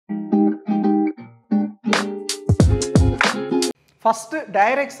First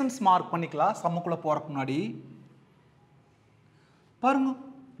directions mark பண்ணிக்கலாம் சம்முக்குள்ள போறதுக்கு முன்னாடி. பாருங்க,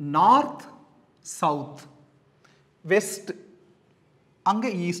 நார்த் சவுத் வெஸ்ட், அங்க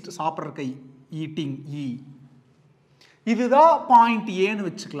ஈஸ்ட் சாப்பிட்ற கை ஈட்டிங் ஈ. இதுதான் பாயிண்ட் ஏன்னு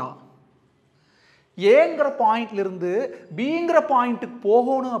வச்சுக்கலாம். ஏங்கிற பாயிண்ட்ல இருந்து பிங்கிற பாயிண்ட்டுக்கு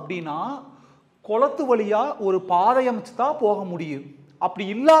போகணும் அப்படின்னா குளத்து வழியா ஒரு பாதை அமைச்சு தான் போக முடியும். அப்படி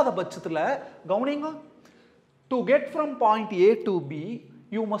இல்லாத பட்சத்தில் கவனிங்க, to get from point A to be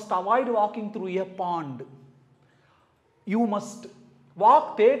you must avoid walking through a bond. You must walk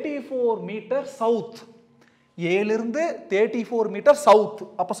 34 metre south. ஏலிருந்து 34 metre south.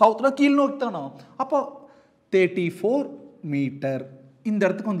 அப்போ சவுத்தில் கீழ் நோக்கி தானே, அப்போ 34 மீட்டர் இந்த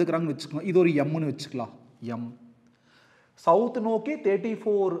இடத்துக்கு வந்துக்கிறாங்கன்னு வச்சுக்கோங்க. இது ஒரு எம்னு வச்சுக்கலாம். எம் சவுத் நோக்கி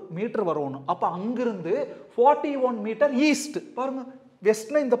 34 மீட்டர் வரணும். அப்போ அங்கிருந்து 41 மீட்டர் ஈஸ்ட். பாருங்க,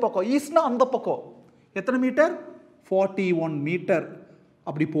 வெஸ்ட்னா இந்த பக்கம், ஈஸ்ட்னா அந்த பக்கம். எத்தனை மீட்டர்? 41 மீட்டர்.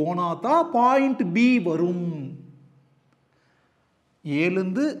 அப்படி போனா தான் பாயிண்ட் பி வரும்.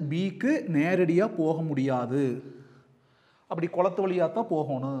 ஏலிருந்து பிக்கு நேரடியாக போக முடியாது, அப்படி குளத்து வழியாக தான்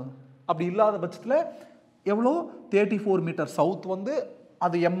போகணும். அப்படி இல்லாத பட்சத்தில் எவ்வளோ 34 மீட்டர் சவுத் வந்து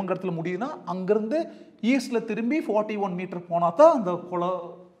அது எம்ங்கிறதுல முடியுதுன்னா அங்கேருந்து ஈஸ்டில் திரும்பி 41 மீட்டர் போனால் தான் அந்த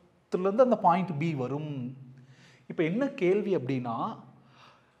குளத்துலேருந்து அந்த பாயிண்ட் பி வரும். இப்போ என்ன கேள்வி அப்படின்னா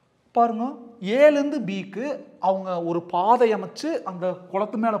பாருங்க, ஏலேருந்து பிக்கு அவங்க ஒரு பாதை அமைச்சு அந்த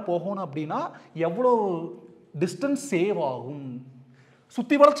குளத்து மேலே போகணும் அப்படின்னா எவ்வளோ டிஸ்டன்ஸ் சேவ் ஆகும்?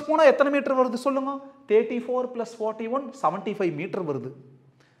 சுற்றி வளைச்சு போனால் எத்தனை மீட்டர் வருது சொல்லுங்க? 34 + 41 75 மீட்டர் வருது.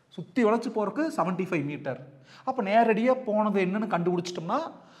 சுற்றி வளைச்சு போகிறதுக்கு 75 மீட்டர். அப்போ நேரடியாக போனது என்னன்னு கண்டுபிடிச்சிட்டோம்னா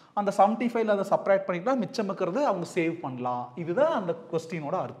அந்த 75ல் அதை சப்ராக்ட் பண்ணிக்கலாம், மிச்சம் இருக்கிறது அவங்க சேவ் பண்ணலாம். இதுதான் அந்த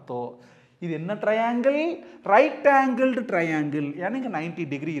கொஸ்டினோட அர்த்தம். இது என்ன ட்ரையாங்கிள்? Right angled triangle. எனக்கு 90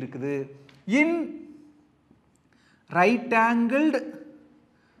 டிகிரி இருக்குது. இன் right angled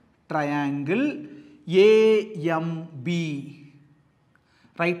triangle AMP.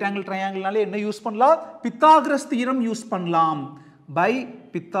 Right angle ட்ரையாங்கிள்னாலே என்ன யூஸ் பண்ணலாம்? பித்தாகரஸ் தியரம் யூஸ் பண்ணலாம். By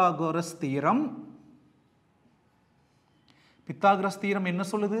Pythagoras theorem. Pythagoras theorem என்ன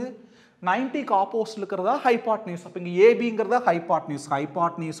சொல்லுது? 90க்கு ஆப்போசிட் இருக்கிறதா ஹைபாட்னியூஸ். அப்போ இங்கே ஏபிங்கிறதா ஹைபாட்னியூஸ்.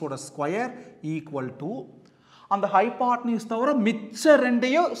 ஹைபாட்னியூஸோட ஸ்கொயர் ஈக்குவல் டு அந்த ஹைபாட்னியூஸ் தவிர மிச்ச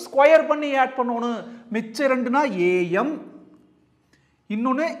ரெண்டையும் ஸ்கொயர் பண்ணி ஆட் பண்ணணும். மிச்ச ரெண்டுனா ஏஎம்,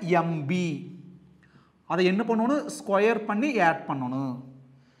 இன்னொன்று எம்பி. அதை என்ன பண்ணணும்? ஸ்கொயர் பண்ணி ஆட் பண்ணணும்.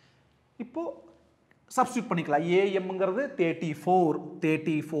 இப்போ சப்ஸ்டியூட் பண்ணிக்கலாம். ஏஎம்ங்கிறது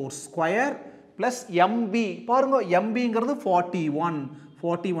 34 ஸ்கொயர் பிளஸ் எம்பி. பாருங்க, எம்பிங்கிறது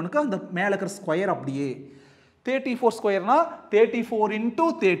 41க்கு அந்த மேலே இருக்கிற ஸ்கொயர் அப்படியே 34 ஸ்கொயர்னா 34 ×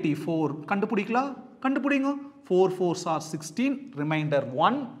 34 கண்டுபிடிக்கலாம். கண்டுபிடிங்க. 4 4s are 16, reminder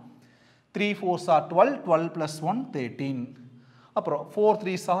 1. 3 4s are 12, 12 + 1 13. அப்புறம் 4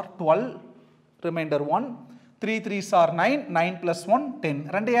 3s are 12, reminder 1. 3 3s are 9, 9 + 1 10.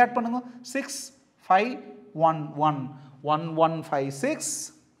 ரெண்டை ஆட் பண்ணுங்க. 6 5 1 1 1 1 5 6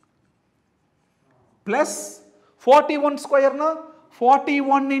 plus 41 ஸ்கொயர்னா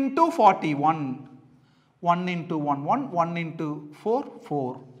 41 × 41. 1 × 1 1, 1 × 4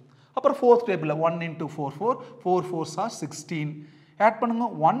 4. அப்புறம் fourth table 1 × 4 4, 4 4s are 16. Add பண்ணுங்க.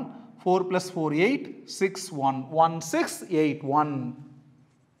 1 4 + 4 8, 6 1 1 6 8 1.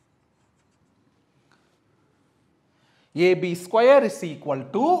 AB square is equal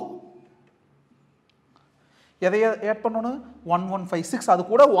to எதை ஆட் பண்ணணும்? 1 1 5 6, அது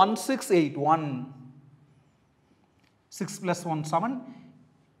கூட 1 6 8 1. 6 + 1 7,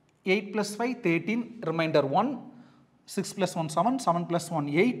 8 + 5 13, ரிமைண்டர் 1. 6 + 1 7, 7 + 1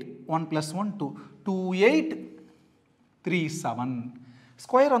 8, 1 + 1 2, 2 8 3 7.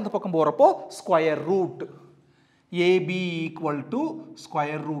 ஸ்கொயர் அந்த பக்கம் போகிறப்போ square root. AB equal to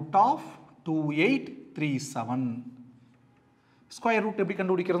square root of 2 8 3 7. Square root எப்படி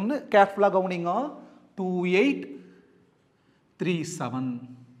கண்டுபிடிக்கிறதுன்னு கேர்ஃபுல்லாக கவனிங்க. 2 8 3 7.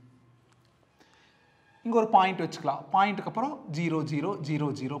 இங்கே ஒரு பாயிண்ட் வச்சுக்கலாம். பாயிண்ட்டுக்கு அப்புறம் 0 0 0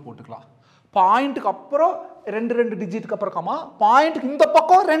 0 போட்டுக்கலாம். பாயிண்ட்டுக்கு அப்புறம் 2 2 டிஜிட்டுக்கு அப்புறம் கமா, பாயிண்ட்டுக்கு இந்த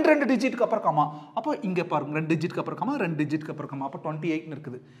பக்கம் 2 2 டிஜிட்டுக்கு அப்புறம் கமா. அப்போ இங்கே பாருங்க 2 டிஜிட்டுக்கு அப்புறம் கமா, 2 டிஜிட்டுக்கு அப்புறம் கமா. அப்போ 28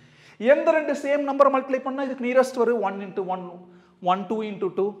 இருக்குது. எந்த ரெண்டு சேம் நம்பர் மல்டிப்ளை பண்ணால் இதுக்கு நியரஸ்ட் வரும்? 1 × 1 1 2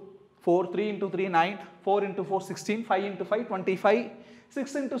 × 2 4 3 × 3 9 4 × 4 16 5 × 5 25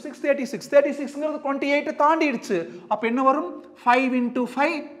 6 × 6 36. 36ங்கிறது 28 தாண்டிடுச்சு. அப்போ என்ன வரும்? 5 ×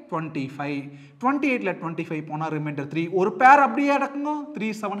 5 25. 28ல் 25 போனால் ரிமைண்டர் 3. ஒரு பேர் அப்படியே இறக்குங்க.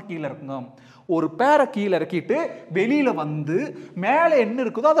 3 7 கீழே இருக்குங்க. ஒரு பேரை கீழே இறக்கிட்டு வெளியில் வந்து மேலே என்ன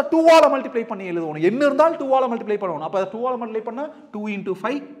இருக்குதோ அதை 2ஆல் மல்டிப்ளை பண்ணி எழுதணும். என்ன இருந்தாலும் 2ஆல் மல்டிப்ளை பண்ணணும். அப்போ அதை 2ஆல் மல்டிப்ளை பண்ணால் 2 ×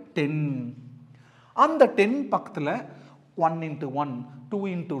 5 10. அந்த 10 பக்கத்தில் 1 into 1, 2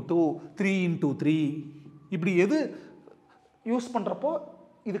 into 2, 3 into 3. இப்படி எது யூஸ் பண்ணுறப்போ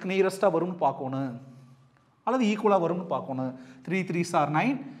இதுக்கு நியரஸ்ட்டாக வரும்னு பார்க்கணும் அல்லது ஈக்குவலாக வரும்னு பார்க்கணும். 3 3s are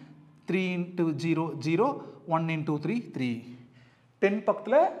 9, 3 into 0 0, 1 into 3 3. 10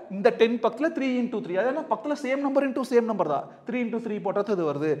 பக்கத்தில் இந்த 10 பக்கத்தில் 3 into 3, அதாவது பக்கத்தில் same number into same number தான். 3 into 3 போட்டது இது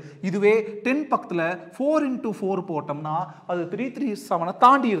வருது. இதுவே 10 பக்கத்தில் 4 into 4 போட்டோம்னா அது 3 3 7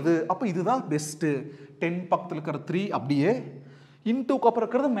 தாண்டிடுது. அப்போ இதுதான் பெஸ்ட்டு. 10 பக்கத்தில் இருக்கிற 3 அப்படியே இன்டூக்கு அப்புறம்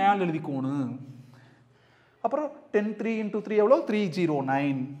இருக்கிறது மேலே எழுதிக்கோணும். அப்புறம் 10 3 into 3 எவ்வளோ?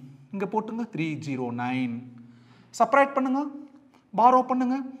 309. இங்கே போட்டுங்க 309. செப்பரேட் பண்ணுங்க, பாரோ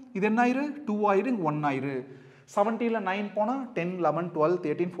பண்ணுங்க. இது என்ன ஆயிரு? 2 ஆயிரு, இங்கே 1 ஆயிரு. 70ல் 9 போனால் 10 11 12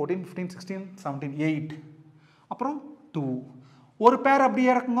 13 14 15 16 17 8. அப்புறம் 2. ஒரு பேர் அப்படியே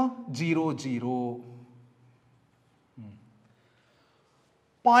இறக்குங்க 0 0.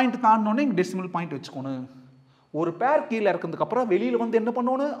 பாயிண்ட் தாண்டோன்னே இங்கே டெசிமல் பாயிண்ட் வச்சுக்கணும். ஒரு பேர் கீழே இறக்குறதுக்கு அப்புறம் வெளியில் வந்து என்ன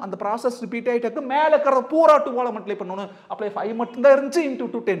பண்ணணும்? அந்த ப்ராசஸ் ரிப்பீட் ஆகிட்டு மேலே இருக்கிறத பூரா 2வால் மல்டிப்ளை பண்ணணும். அப்போ 5 மட்டும்தான் இருந்துச்சு, இன்டூ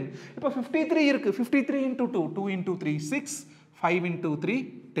 2 10. இப்போ 53 இருக்குது. 53 into 2, 2 into 3 6, 5 into 3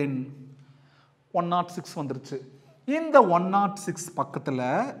 10. 106 வந்துருச்சு. இந்த 106 பக்கத்தில்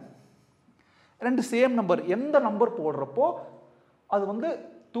ரெண்டு சேம் நம்பர் எந்த நம்பர் போடுறப்போ அது வந்து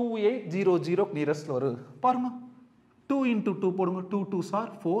 2800 நியரஸ்ட்ல வரும் பாருங்க. 2 into 2 போடுங்க. 2 2s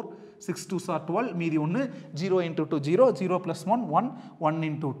are 4, 6 2s are 12, மீதி 1. 0 into 2 0, 0 plus 1 1, 1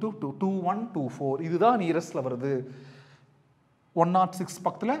 into 2 2, 2 1 2 4. இதுதான் நியரஸ்ட்ல வருது. 106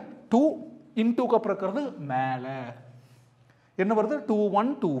 பக்கத்தில் 2 இன்டூக்கு அப்புறம் இருக்கிறது மேலே என்ன வருது? 2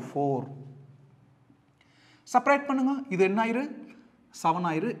 1 2 4. செப்பரேட் பண்ணுங்க. இது என்ன ஆயிரு? 7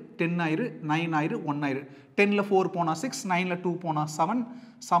 ஆயிரு, 10 ஆயிரு, 9 ஆயிரு, 1 ஆயிரு. 10ல் 4 போனால் 6, 9ல் 2 போனால் 7,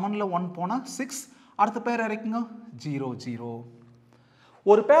 7ல் 1 போனால் 6. அடுத்த பேர் இறக்குங்க 0 0.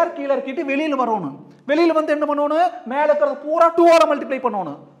 ஒரு பேர் கீழே இறக்கிட்டு வெளியில் வரணும். வெளியில் வந்து என்ன பண்ணணும்? மேலே இருக்கிறது பூரா 2ஆல் மல்டிப்ளை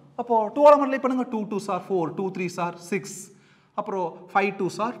பண்ணணும். அப்போ 2ஆல் மல்டிப்ளை பண்ணுங்க. 2 2s are 4, 2 3s are 6, அப்புறம் 5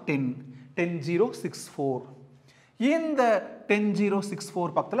 2s are 10, 10 0 6 4. இந்த 10 0 6 4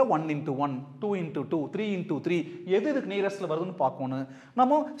 பக்கத்தில் 1 into 1, 2 into 2, 3 into 3 எது இதுக்கு நியரஸ்ட்ல வருதுன்னு பார்க்கணும்.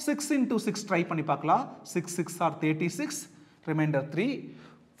 நம்ம 6 into 6 ட்ரை பண்ணி பார்க்கலாம். 6 6 are 36, reminder 3.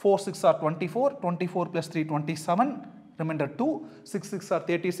 4 6 are 24, 24 plus 3 27, remainder 2. 6 6 are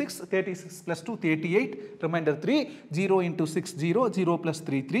 36, 36 plus 2 38, remainder 3. 0 into 6 0, 0 plus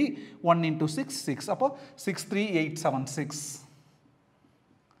 3 3, 1 into 6 6. அப்போ 63876.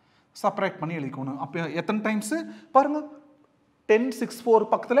 செப்பரேட் பண்ணி எழுதிக்கணும். அப்போ எத்தனை டைம்ஸு பாருங்க. 10 6 4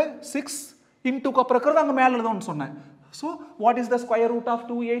 பக்கத்தில் 6 இன்டூக்கு அப்புறம் இருக்கிறது அங்கே மேலே எழுதணும்னு சொன்னேன். So what is the square root of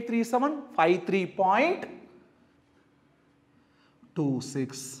 2837?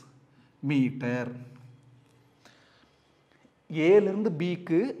 53.26 metre. ஏலிருந்து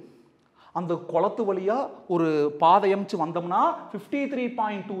பிக்கு அந்த குளத்து வழியாக ஒரு பாதை அமைச்சு வந்தோம்னா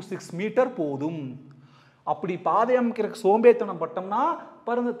 53.26 மீட்டர் போதும். அப்படி பாதை அமைக்கிற சோம்பேத்தனம் பட்டோம்னா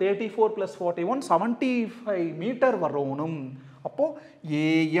பாருங்க 34 plus 41 75 மீட்டர் வரணும். அப்போ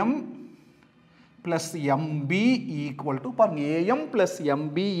AM plus MB equal to பாருங்க AM plus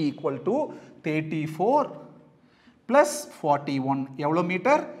MB equal to 34 plus 41 எவ்வளோ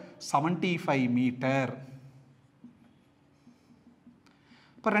மீட்டர்? 75 மீட்டர்.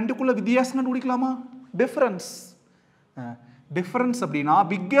 இப்போ ரெண்டுக்குள்ள வித்தியாசம் கண்டுபிடிக்கலாமா? டிஃபரன்ஸ். டிஃபரன்ஸ் அப்படின்னா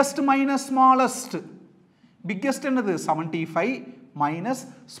பிக்கெஸ்ட் மைனஸ் ஸ்மாலஸ்ட். பிக்கெஸ்ட் என்னது? 75 மைனஸ்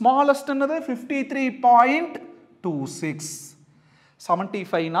ஸ்மாலஸ்ட் என்னது? 53.26.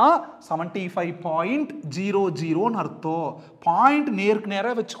 75னா 75.00 அர்த்தம். பாயிண்ட் நேருக்கு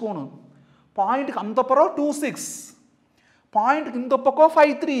நேராக வச்சுக்கோணும். பாயிண்ட்டுக்கு அந்த பக்கம் 26, பாயிண்ட்டுக்கு இந்த பக்கம்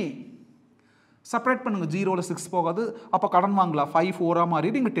 53. செப்பரேட் பண்ணுங்க. 0ல் 6 போகாது. அப்போ கடன் வாங்கலாம். 5 4ஆக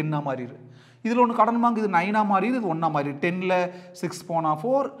மாறிடு, இங்கே 10ஆக மாறிடு. இதில் ஒன்று கடன் வாங்க, இது 9ஆக மாறிடு, இது 1ஆக மாறிடு. 10ல் 6 போனால்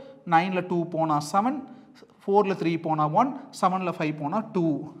 4, 9ல் 2 போனால் 7, 4ல் 3 போனால் 1, 7ல் 5 போனால்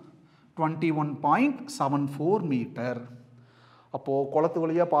 2. 21.74 மீட்டர். அப்போது குளத்து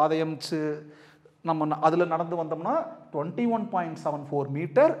வழியாக பாதை அமைச்சு நம்ம அதில் நடந்து வந்தோம்னா 21.74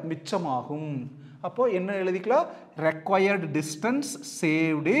 மீட்டர் மிச்சமாகும். அப்போது என்ன எழுதிக்கலாம்? ரெக்வயர்டு டிஸ்டன்ஸ்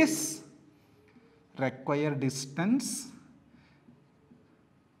சேவ்ட்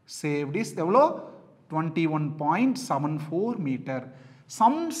இஸ் எவ்வளோ? 21.74 மீட்டர்.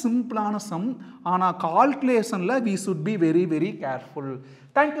 சம் சிம்பிளான சம், ஆனால் கால்குலேஷனில் we should be very very careful.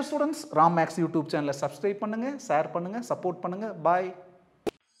 Thank you students. Ram maths YouTube சேனலை சப்ஸ்கிரைப் பண்ணுங்கள், ஷேர் பண்ணுங்கள், சப்போர்ட் பண்ணுங்கள். பாய்.